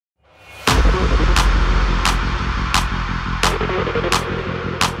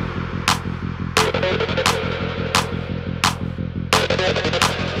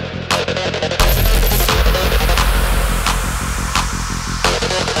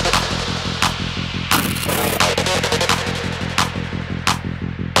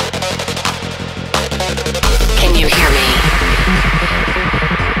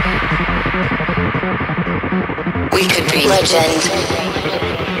legend.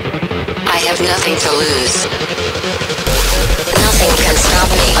 I have nothing to lose. Nothing can stop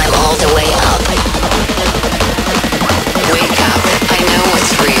me. I'm all the way up. Wake up. I know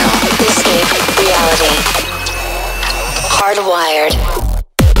what's real. Escape reality. Hardwired.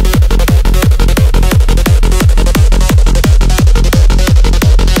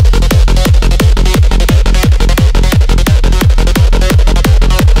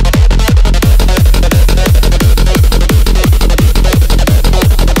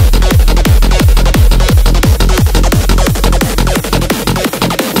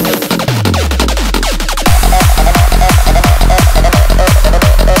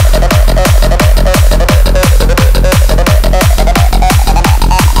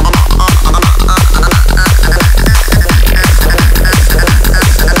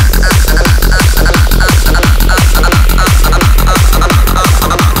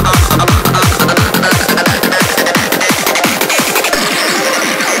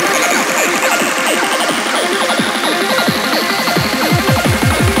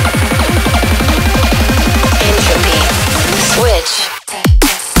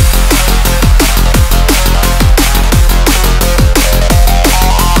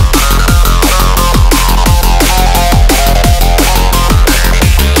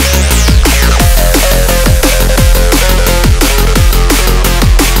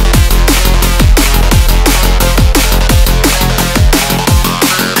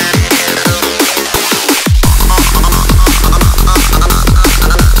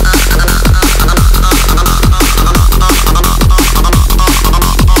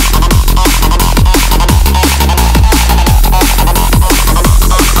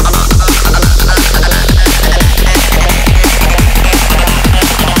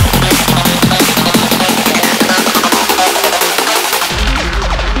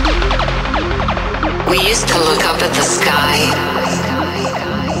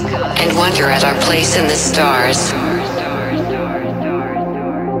 In the stars.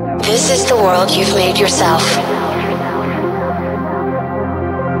 This is the world you've made yourself.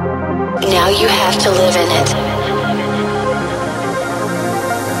 Now you have to live in it.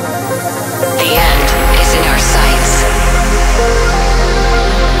 The end is in our sights.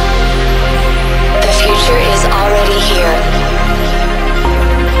 The future is already here.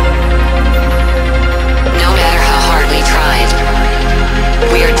 No matter how hard we tried,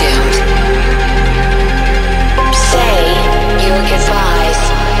 we are doomed. Say your goodbyes.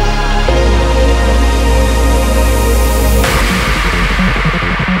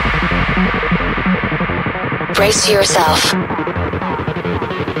 Brace yourself.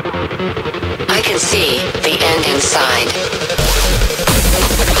 I can see the end inside.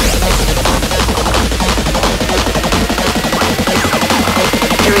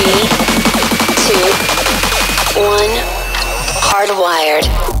 3, 2, 1. Hardwired.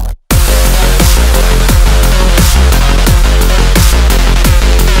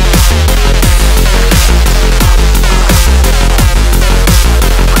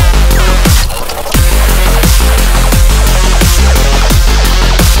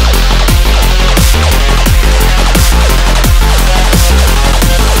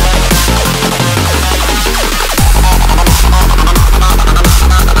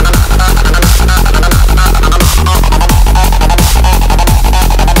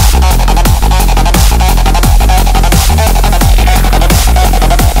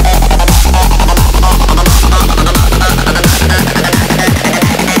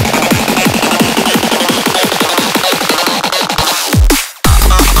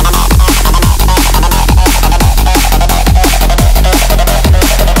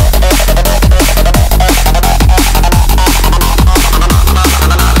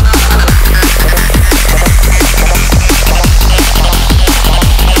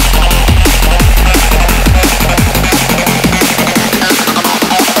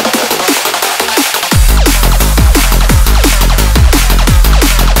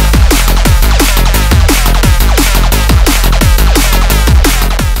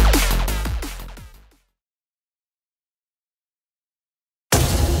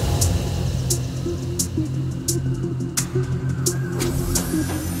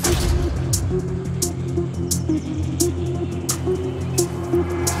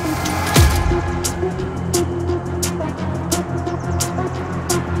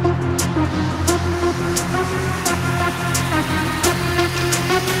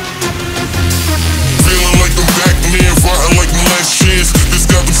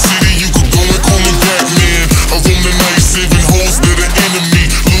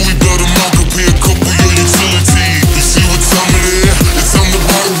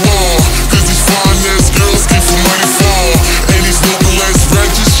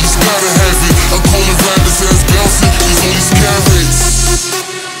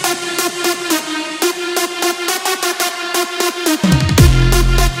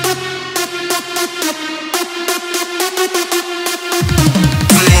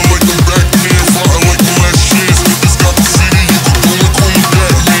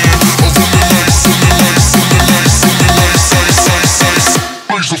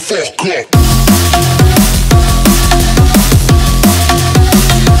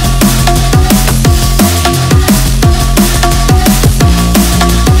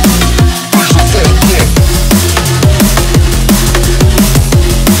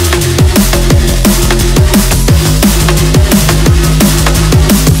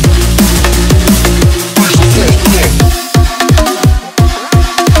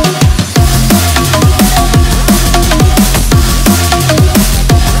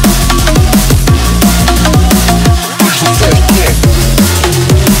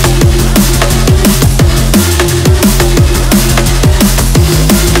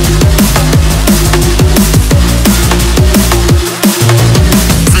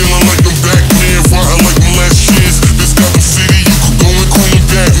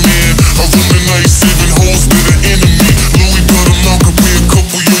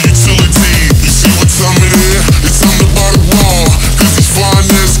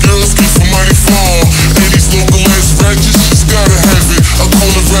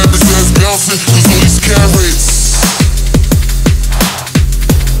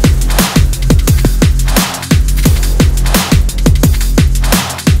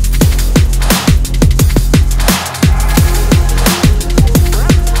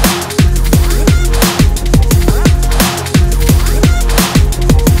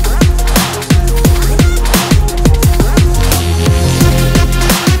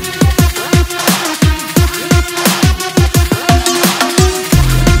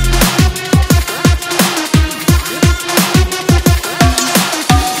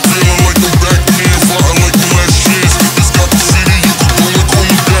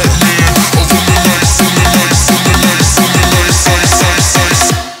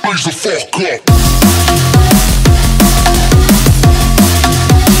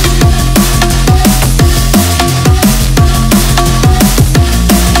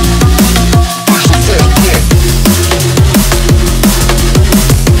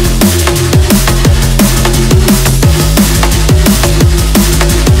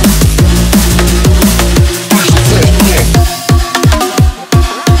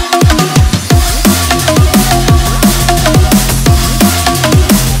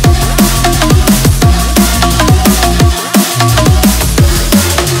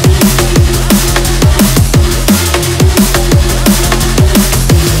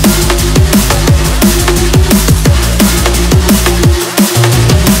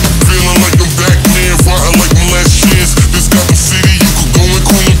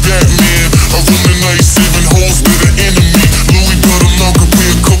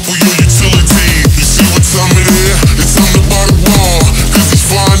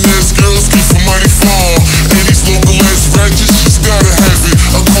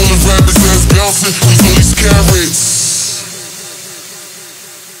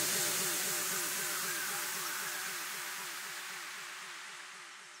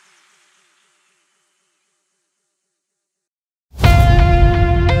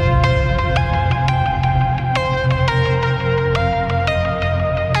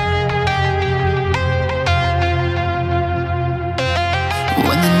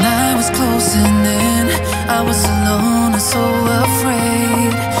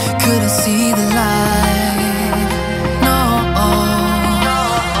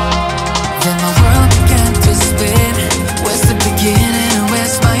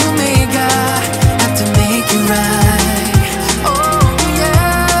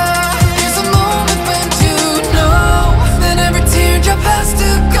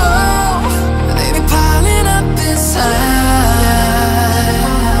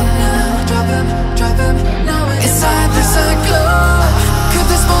 Inside there's a glow. Could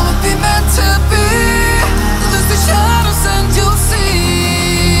this moment be meant to be?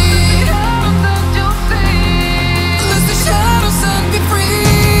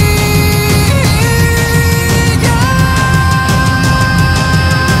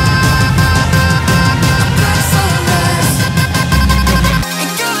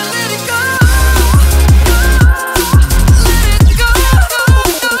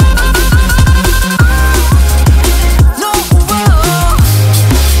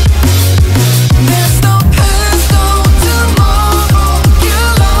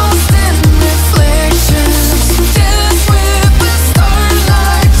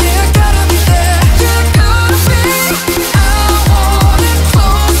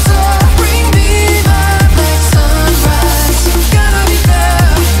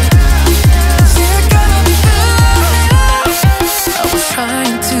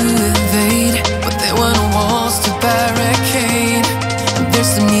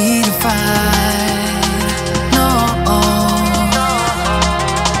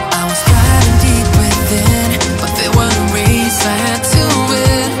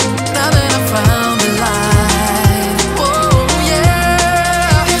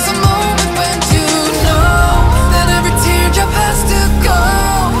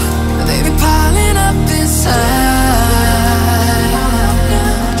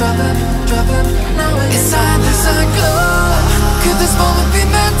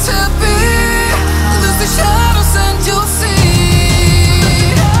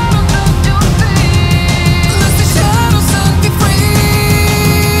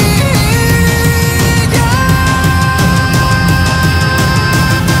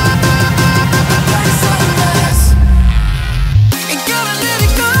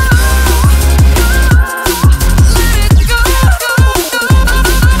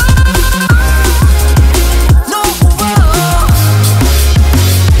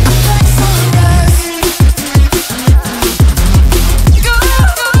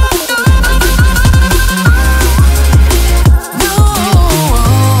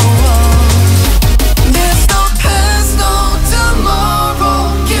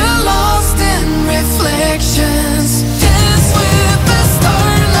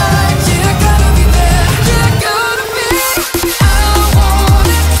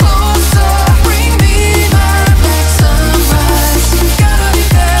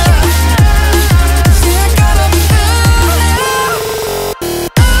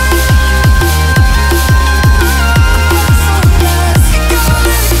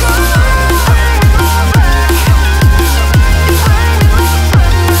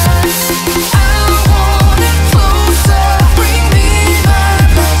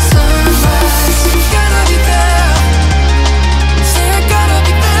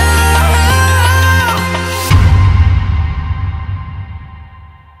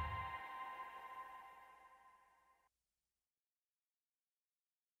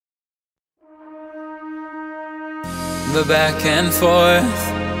 the back and forth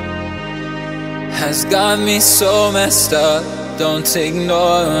has got me so messed up. Don't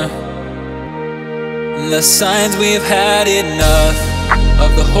ignore the signs. We've had enough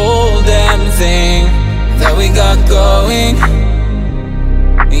of the whole damn thing that we got going.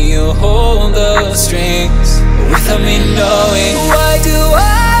 You hold the strings without me knowing. Why do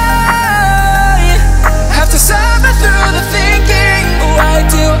I have to suffer through the thinking? Why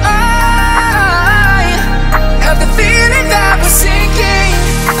do I have the feeling that we're sinking?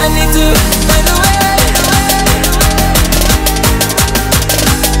 I need to find a way.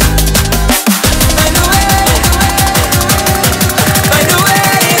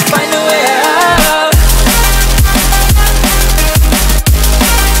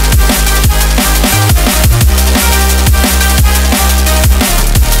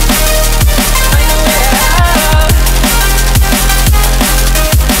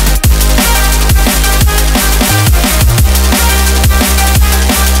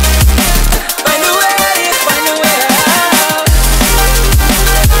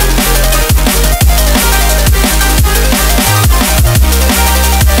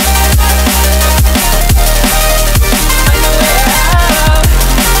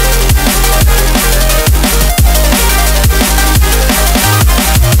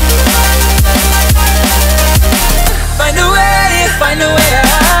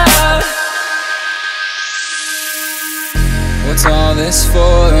 What's all this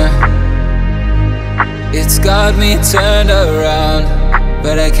for? It's got me turned around,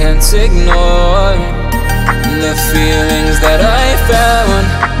 but I can't ignore the feelings that I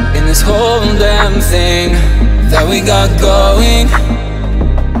found in this whole damn thing that we got going.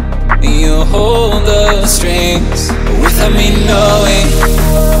 You hold the strings without me knowing.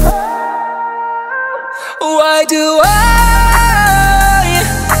 Why do I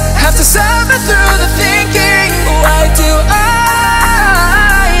have to suffer through the thinking? Why do I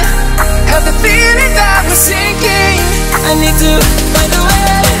have the feeling that we're sinking? I need to find a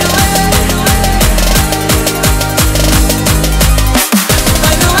way.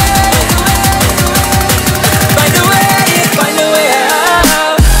 Find a way. Find a way. Find a way out.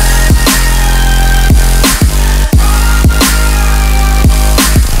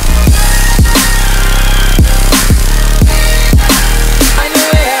 Find a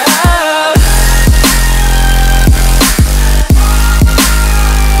way out.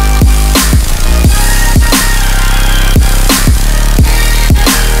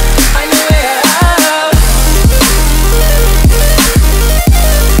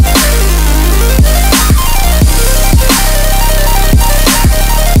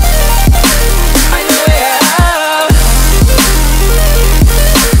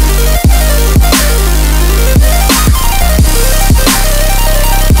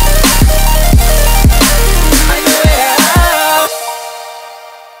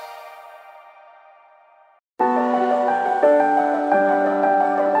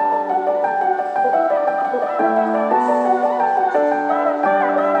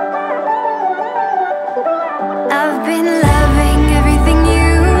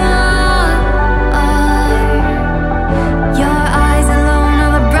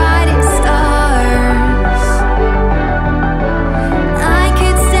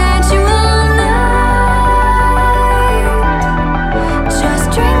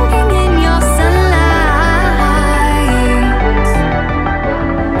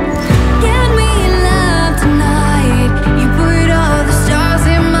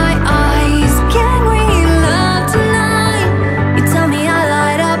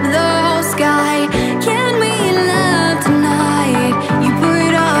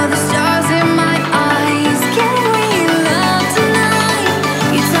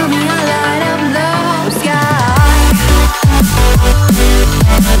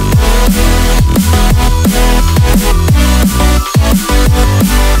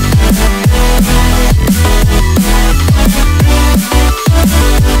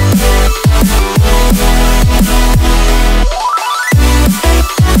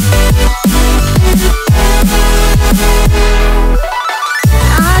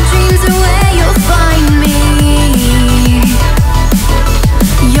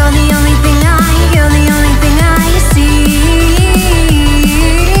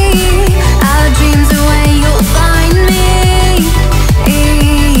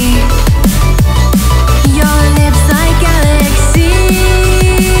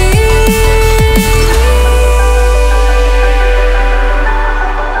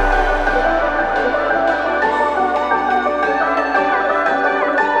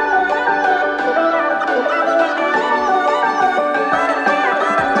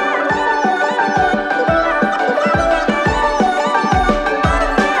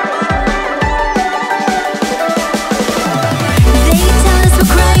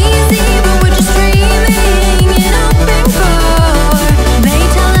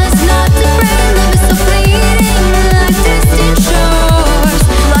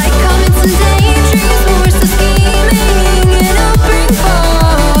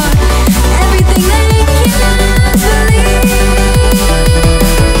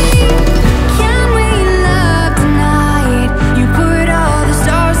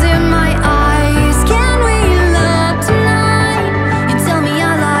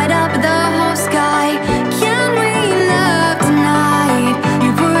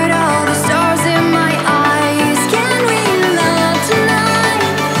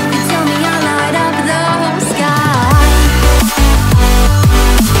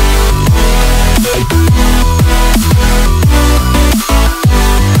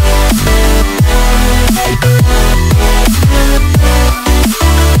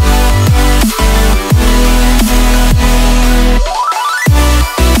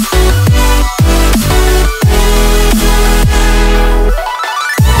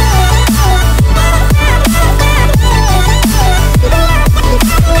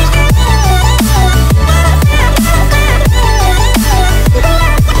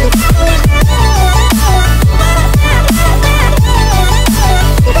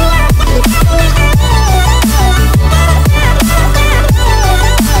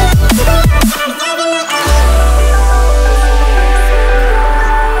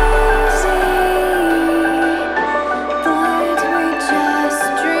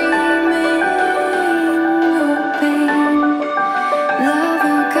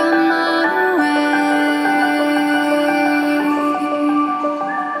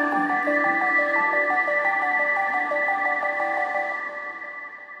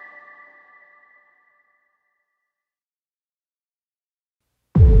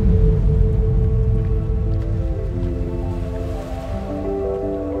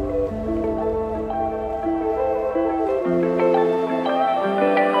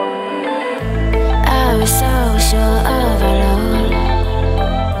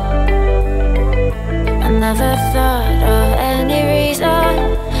 never thought of any reason,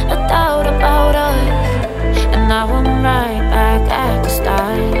 a doubt about us, and now I'm right back at the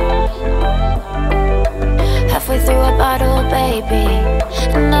start. Halfway through a bottle, baby,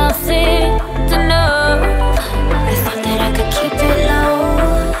 and nothing to know. I thought that I could keep it low,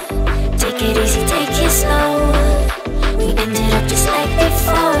 take it easy, take it slow. We ended up just like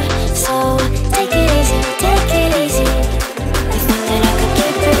before, so take it easy, take it easy. I thought that I could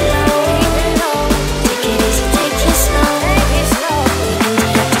keep it low, take it easy, take it slow. We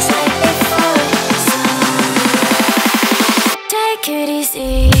ended up just like before, so take it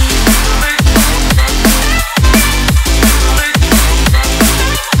easy.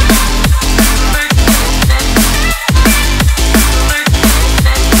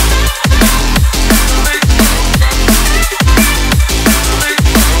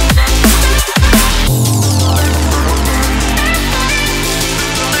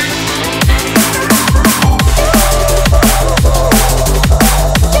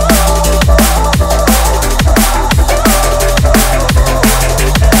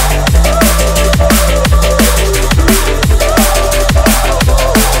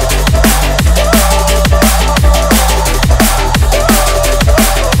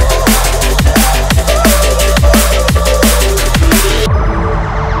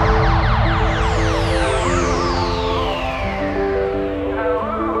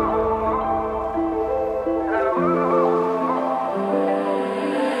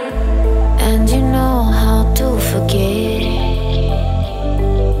 And you know how to forget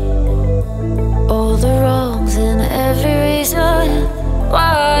all the wrongs and every reason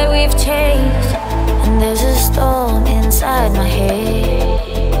why we've changed. And there's a storm inside my head,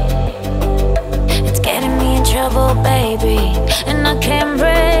 it's getting me in trouble, baby, and I can't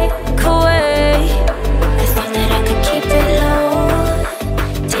break away. I thought that I could keep it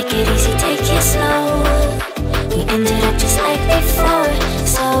low, take it easy, take it slow. We ended up just like before,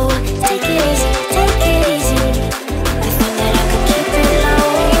 so take it easy, take it easy. I thought that I could keep it low,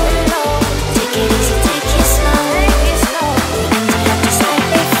 take it easy, take it slow. We ended up just like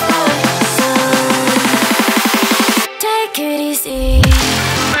before, so take it easy.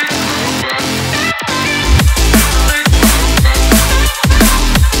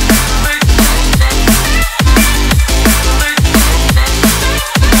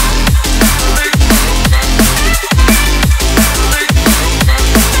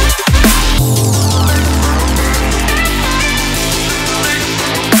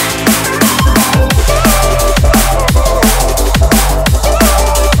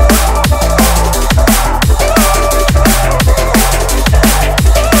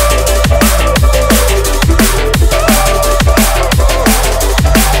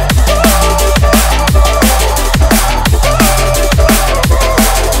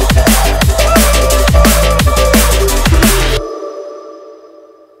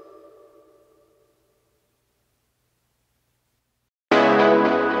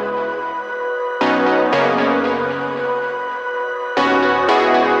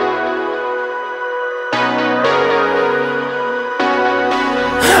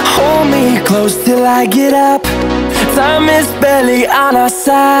 Close till I get up, time is barely on our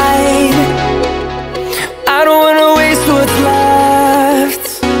side. I don't wanna waste what's left.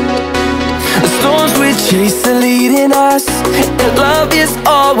 The storms we chase are leading us, and love is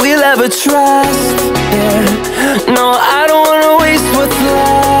all we'll ever trust. Yeah, no, I don't wanna waste what's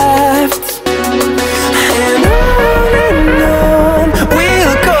left. And on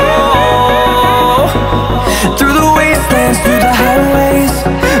we'll go, through the wastelands, through the highways,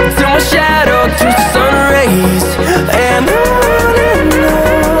 till my shadow turns to sun rays. And on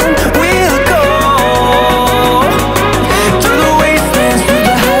we'll go, through the wastelands, through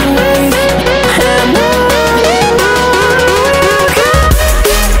the highways.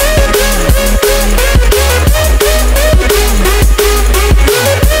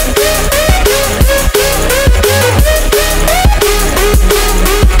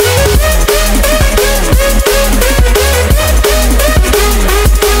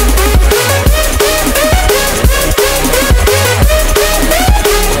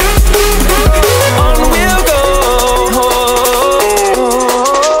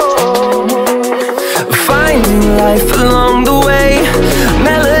 And life along the way,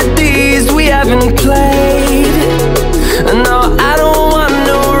 melodies we haven't played. No, I don't want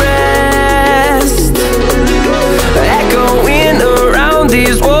no rest, echoing around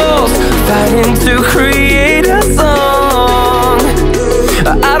these walls, fighting to create a song.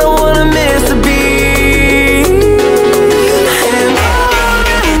 I don't wanna miss a beat. And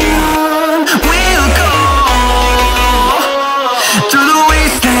on we'll go, through the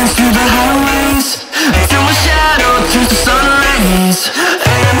wastelands, through the highways, highways till my shadow turns to sun rays.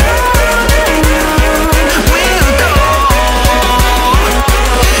 And we'll go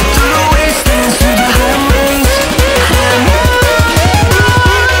through the wastelands, through the highways.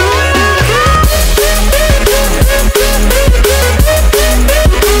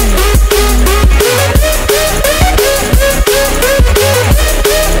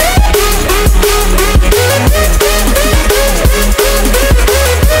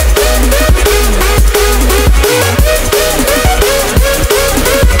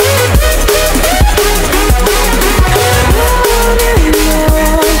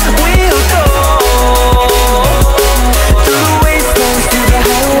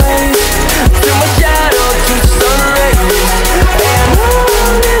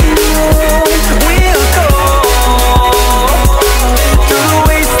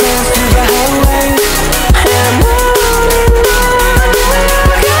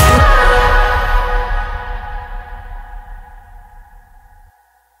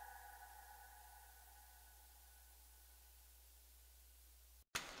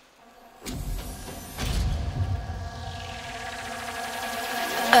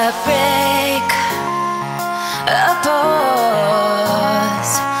 A break, a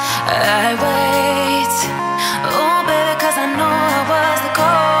pause, I wait. Oh baby, cause I know I was the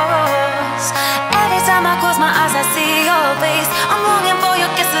cause. Every time I close my eyes I see your face. I'm longing for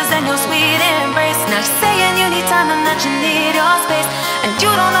your kisses and your sweet embrace. Now you're saying you need time and that you need your space, and you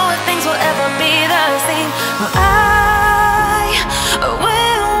don't know if things will ever be the same. Well, I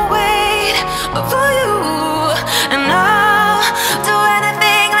will wait for you, and I'll do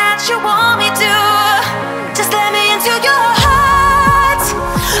anything that you want me to. Just let me into your heart.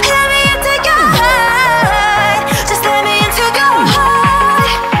 Let me into your heart. Just let me into your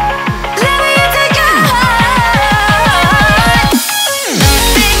heart. Let me into your heart.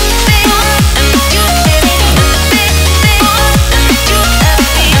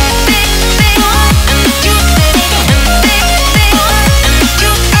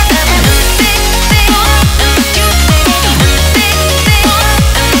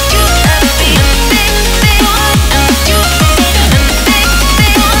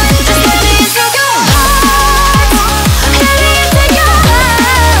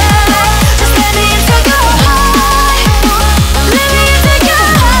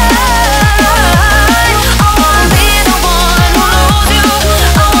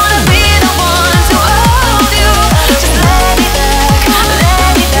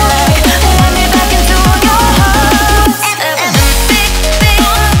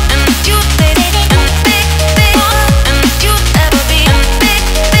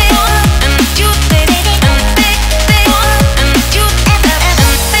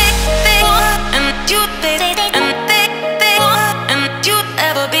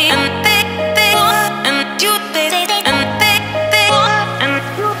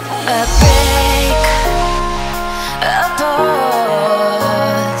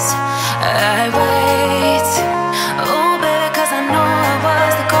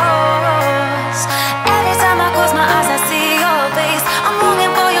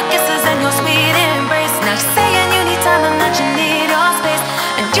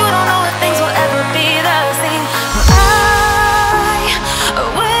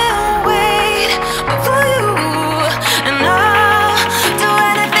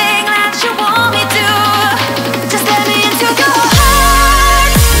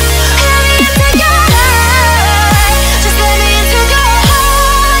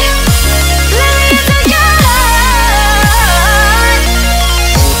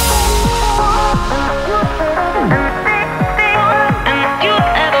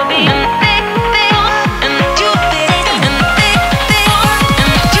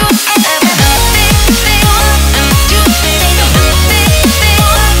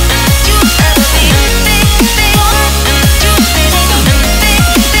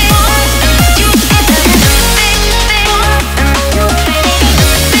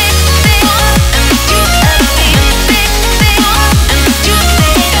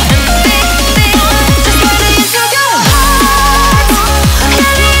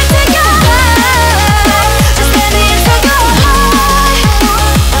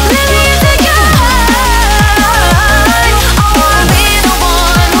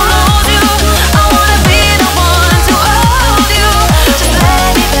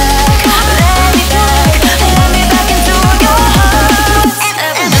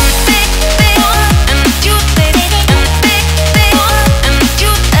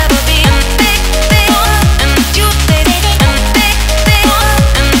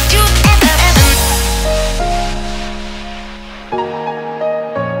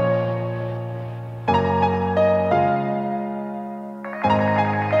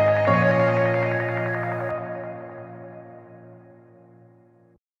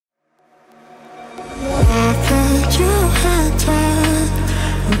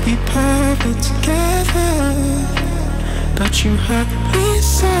 be perfect together. But you hurt me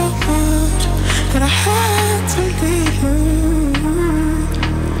so much that I had to leave you.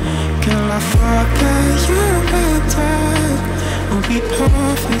 Girl, I thought that you and I would be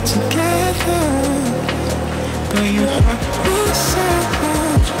perfect together. But you hurt me so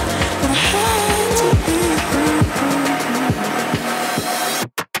much that I had to leave you.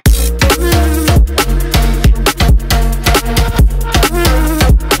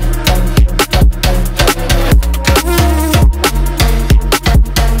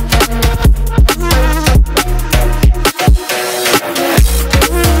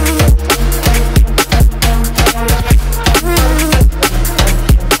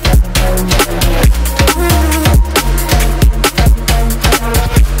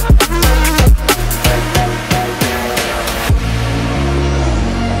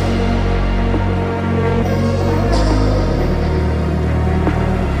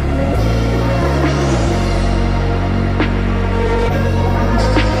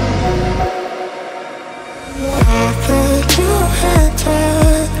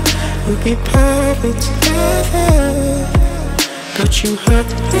 Be perfect together, but you hurt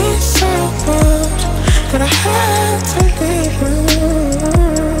me so much that I had to leave you.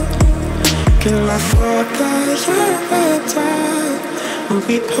 Girl, I thought that you and I would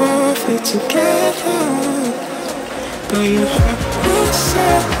be perfect together, but you hurt me so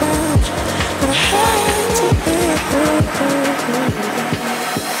much that I had to leave you.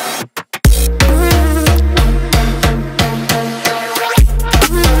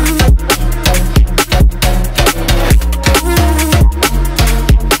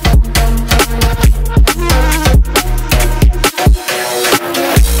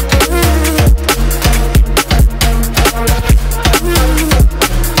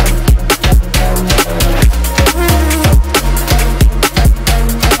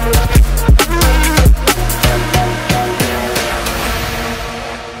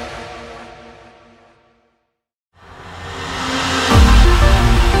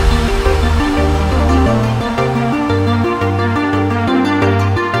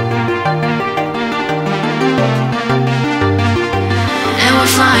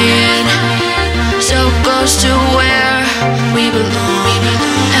 To where we belong,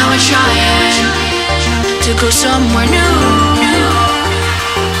 and we're trying to go somewhere new.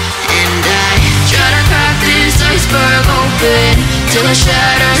 And I try to crack this iceberg open till it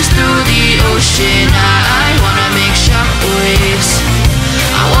shatters through the ocean. I wanna make shockwaves.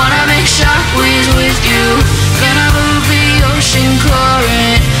 I wanna make shockwaves with you. Gonna move the ocean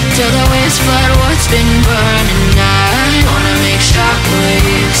current till the waves flood what's been burning. I wanna make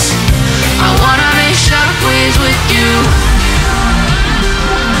shockwaves. I wanna make shockwaves with you.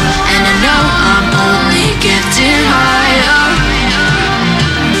 And I know I'm only getting higher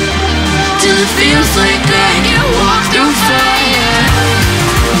till it feels like I can walk through fire.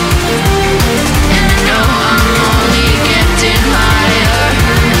 And I know I'm only getting higher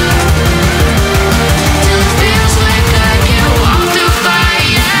till it feels like I can walk through fire.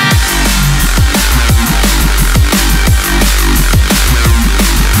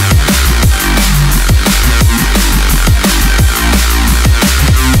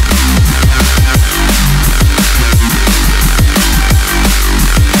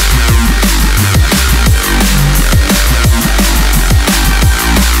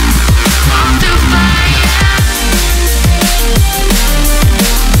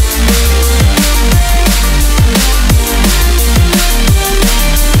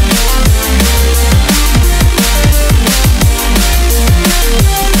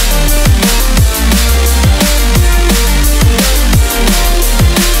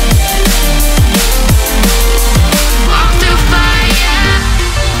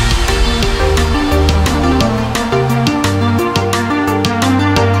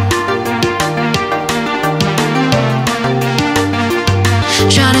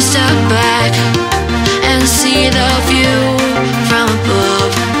 Trying to step back and see the view from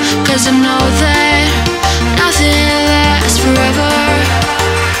above, 'cause I know that nothing lasts forever.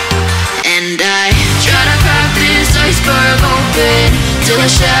 And I try to crack this iceberg open till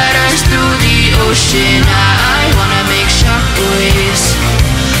it shatters through the ocean. I wanna make shockwaves.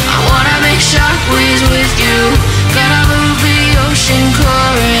 I wanna make shockwaves with you. Gonna move the ocean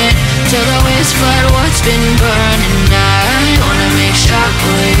current till the waves flood what's been burning. I wanna make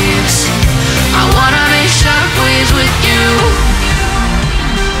shockwaves. I wanna make shockwaves with you.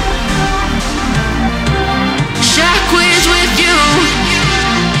 Shockwaves with you.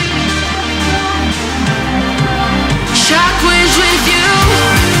 Shockwaves with you.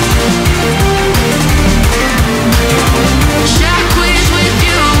 Shockwaves with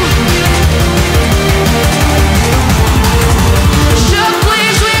you.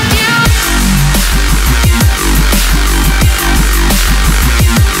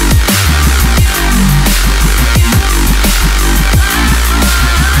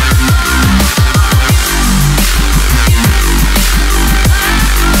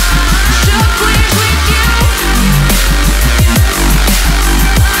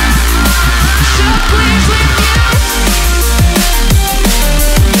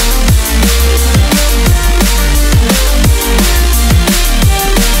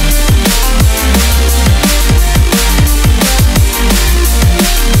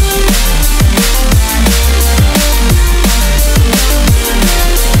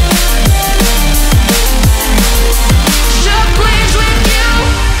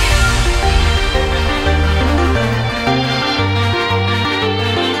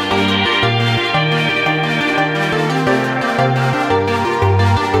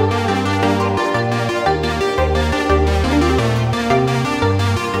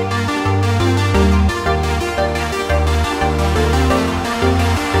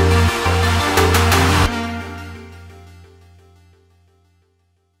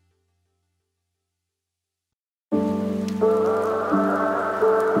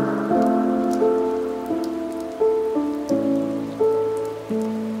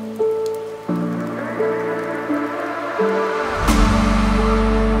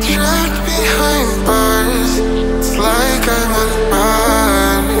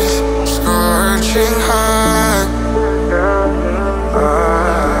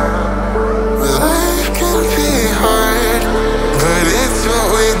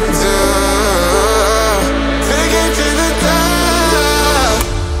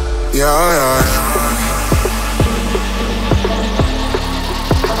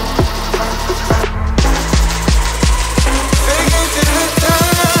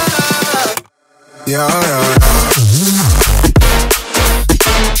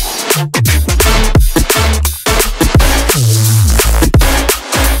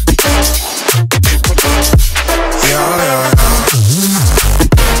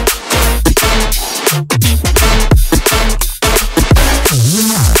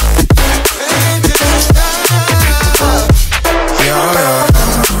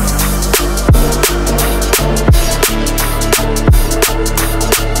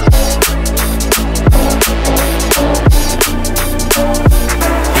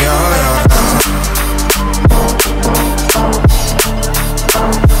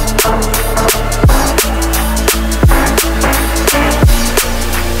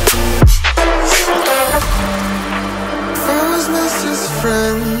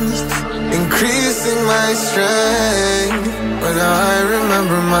 Increasing my strength when I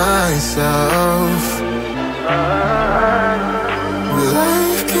remember myself.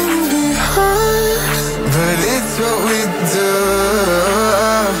 Life can be hard, but it's what we do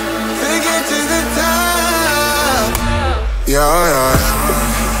to get to the top. Yeah, yeah.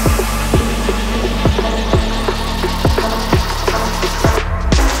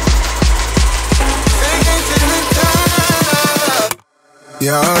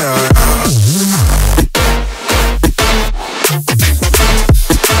 Yeah, yeah.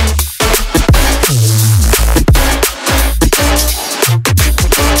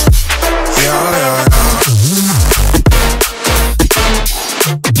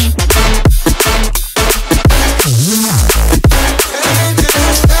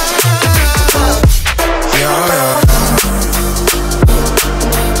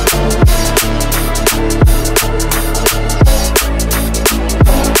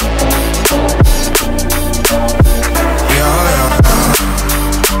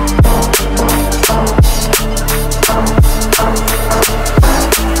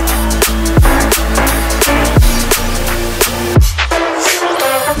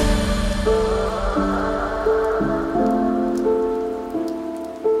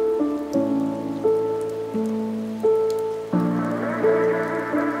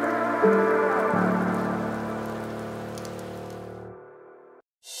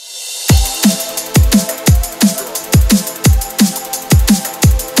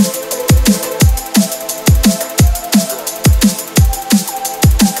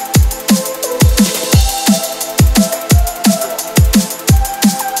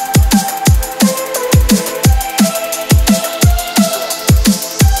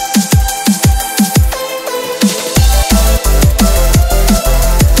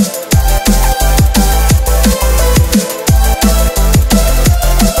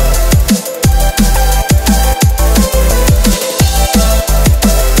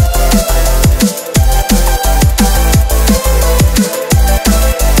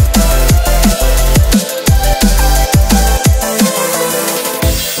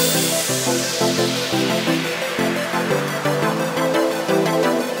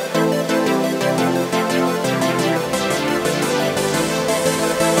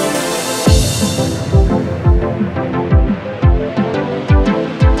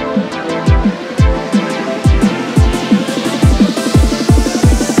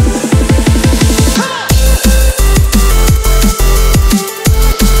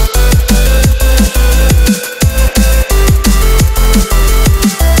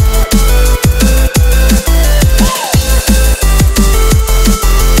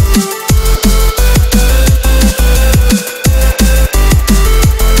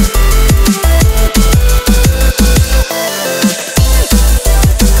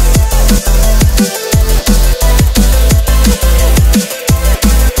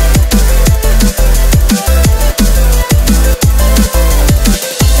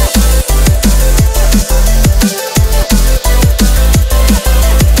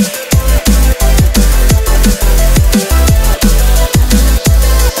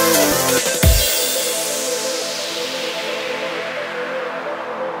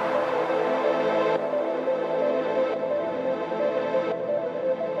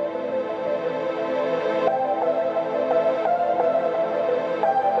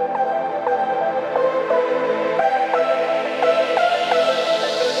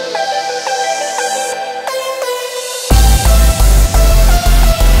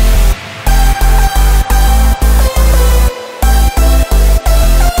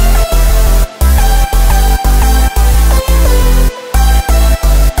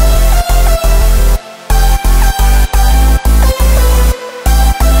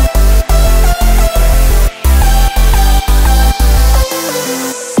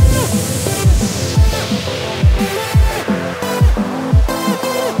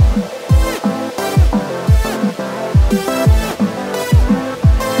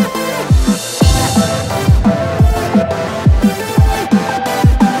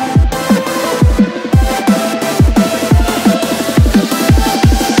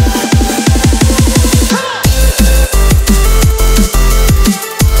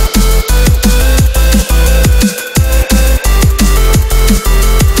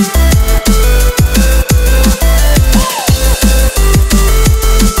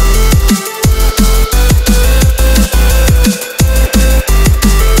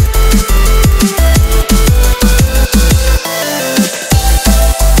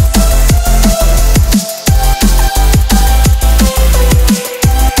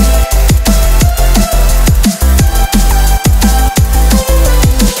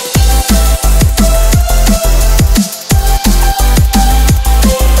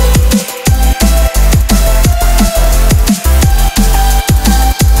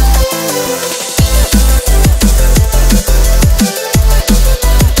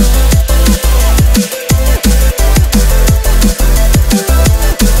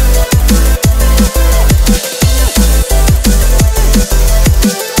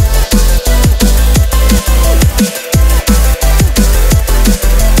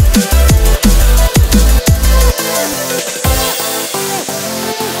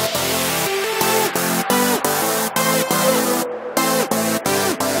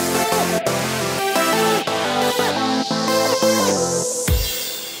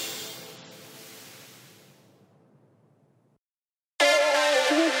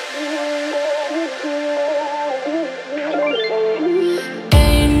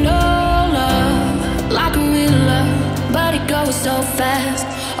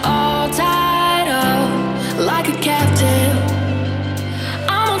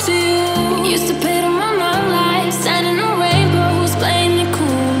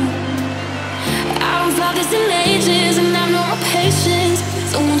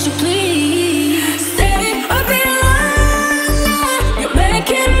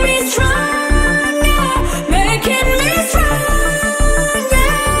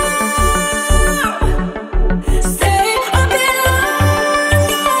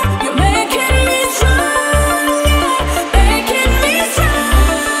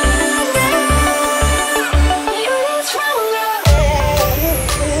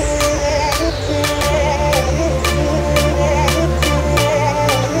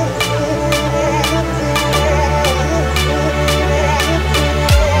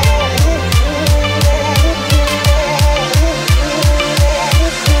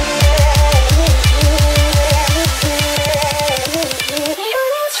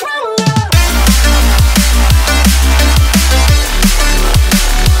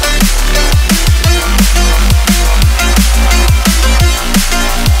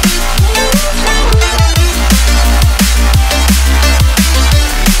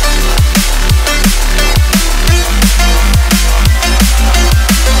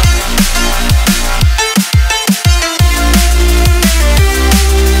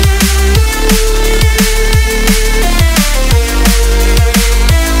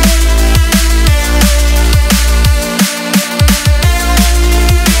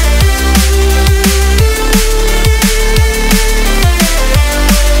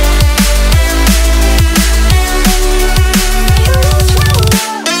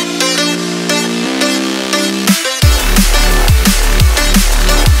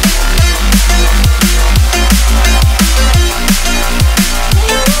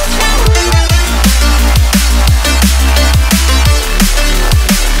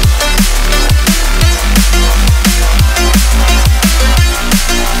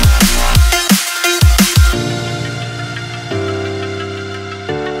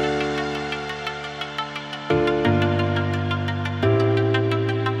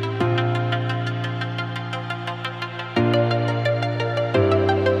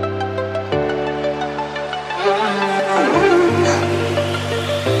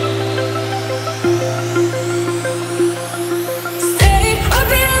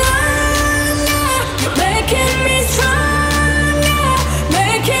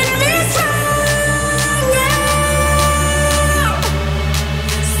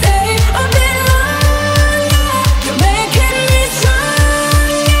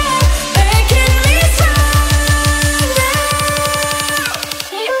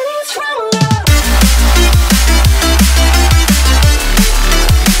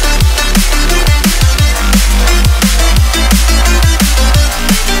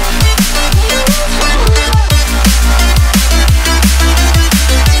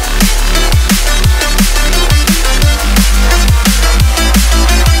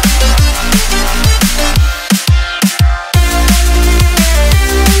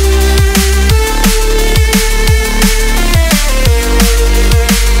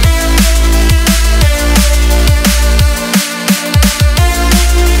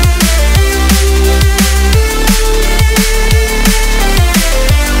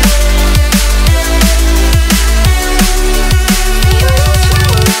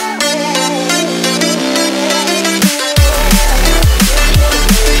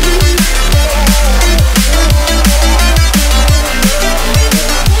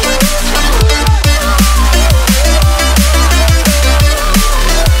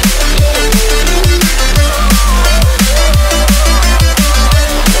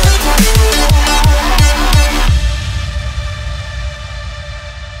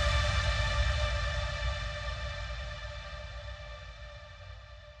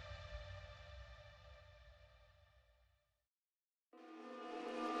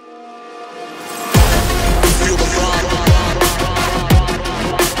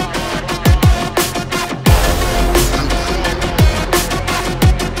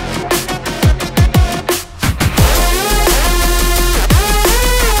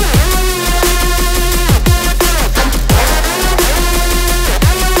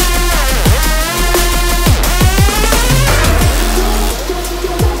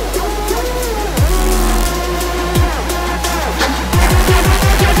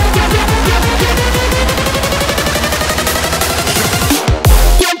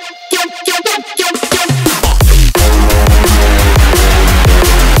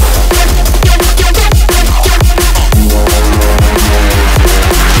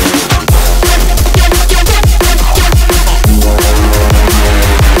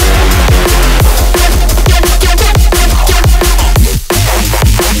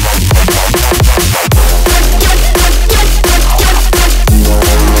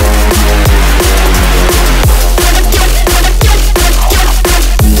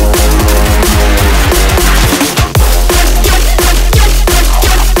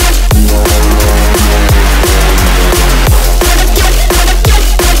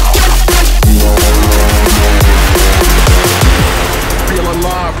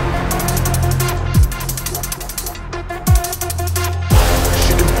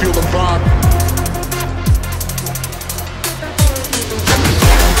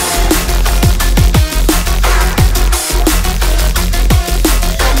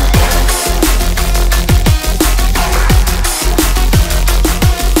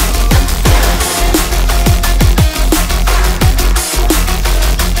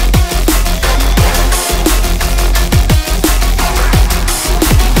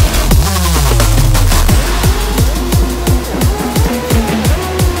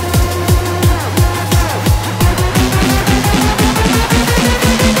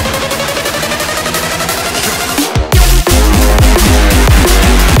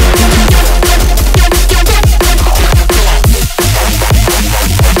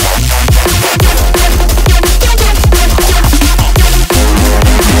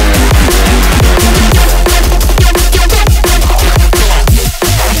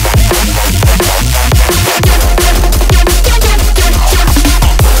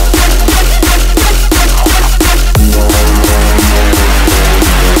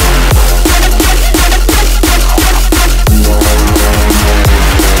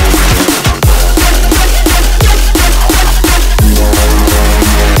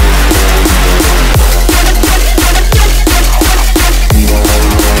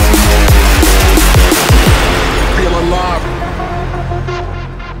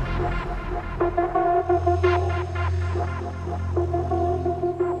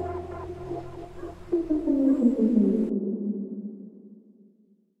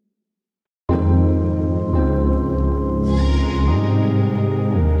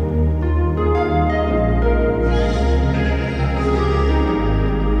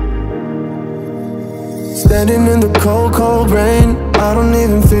 Standing in the cold, cold rain, I don't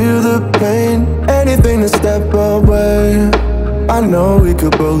even feel the pain. Anything to step away, I know we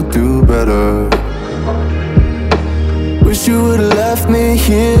could both do better. Wish you would've left me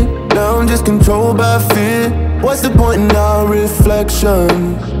here. Now I'm just controlled by fear. What's the point in our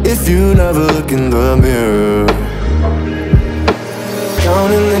reflection if you never look in the mirror?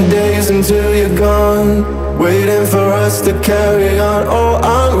 Counting the days until you're gone, waiting for us to carry on. Oh,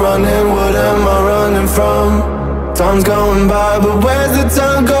 I'm running, what am I running from? Time's going by, but where's the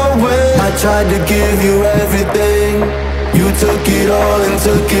time going? I tried to give you everything, you took it all and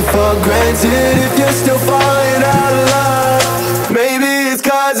took it for granted. If you're still falling out of love, maybe it's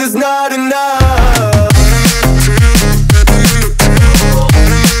 'cause it's not enough.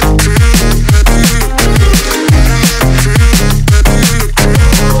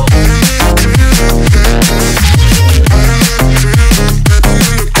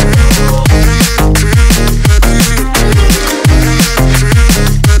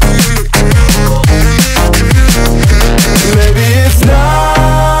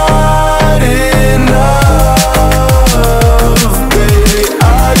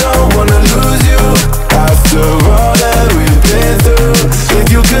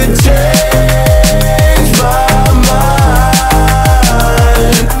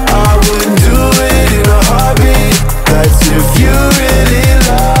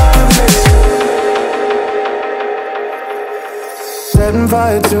 Setting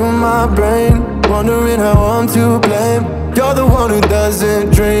fire to my brain, wondering how I'm to blame. You're the one who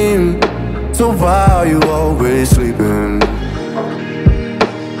doesn't dream, so why are you always sleeping?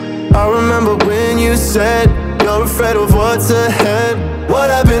 I remember when you said you're afraid of what's ahead. What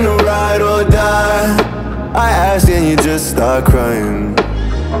happened to ride or die? I asked and you just start crying.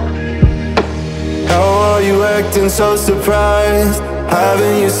 How are you acting so surprised?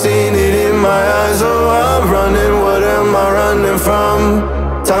 Haven't you seen it in my eyes? Oh, I'm running, what am I running from?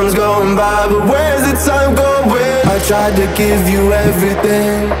 Time's going by, but where's the time going? I tried to give you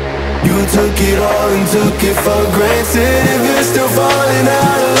everything, you took it all and took it for granted. If you're still falling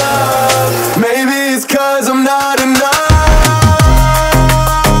out of love, maybe it's 'cause I'm not enough.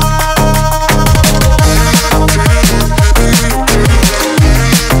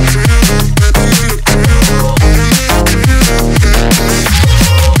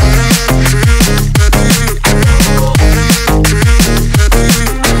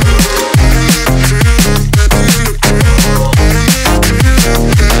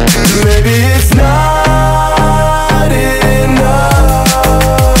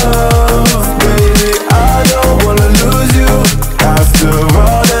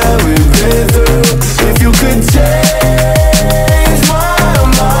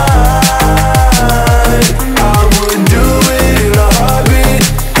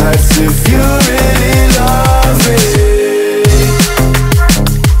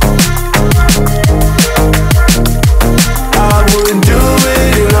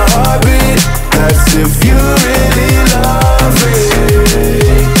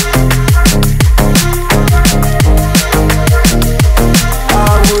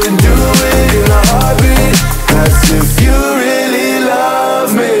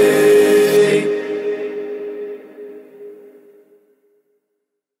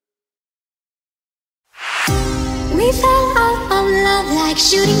 We fell out of love like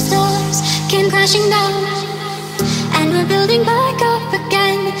shooting stars, came crashing down, and we're building back up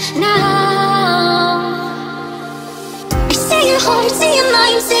again now. I see your heart, see your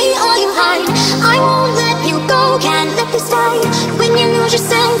mind, see all you hide. I won't let you go, can't let this die. When you lose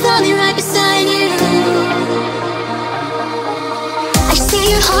yourself, I'll be right beside you. I see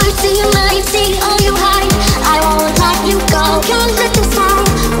your heart, see your mind, see all you hide. I won't let you go, can't let this die.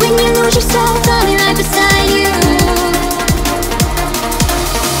 When you lose yourself, I'll be right beside you.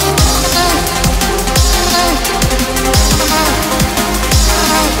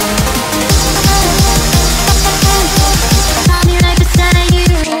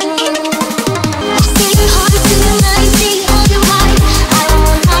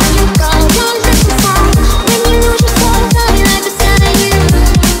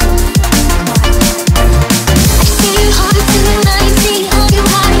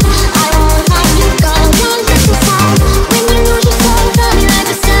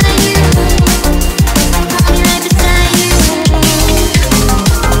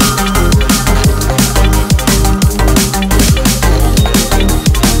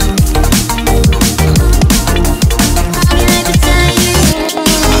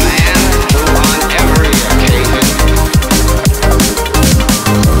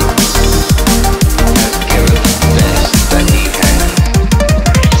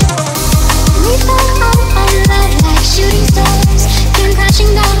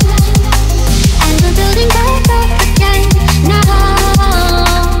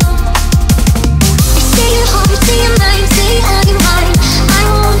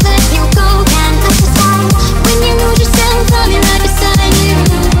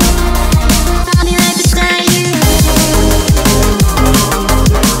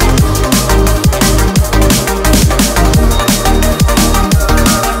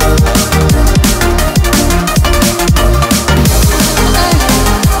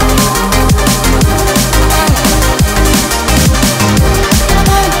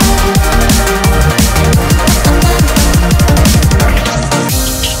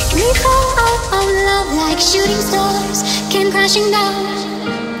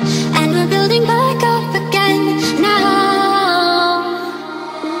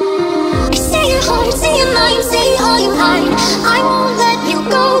 while you hide. I won't let you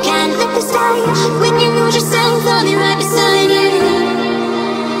go, can't let this die. When you lose yourself, I'll be right beside you.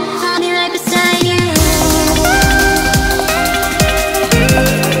 I'll be right beside you.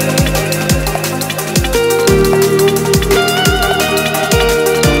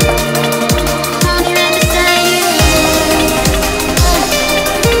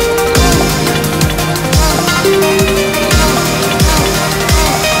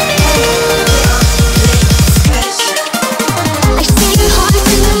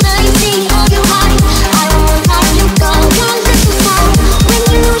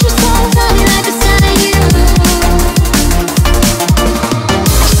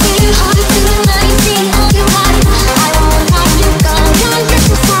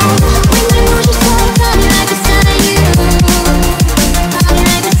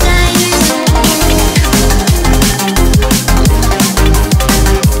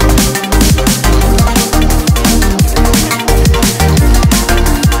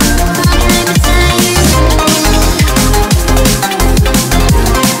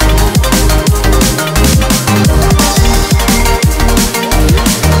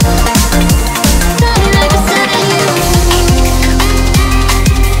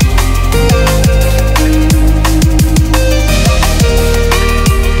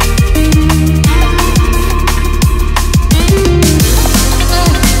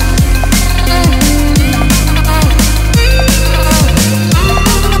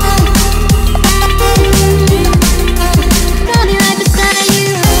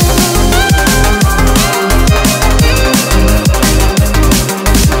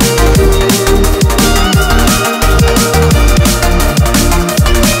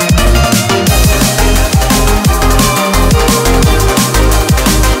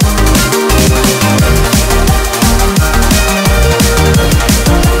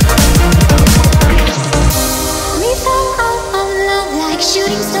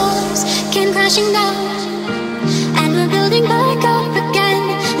 Shooting stars came crashing down, and we're building back up again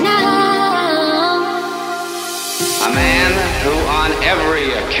now. A man who on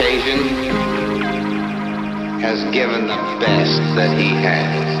every occasion has given the best that he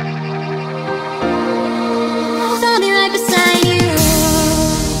has. I'll be right beside you.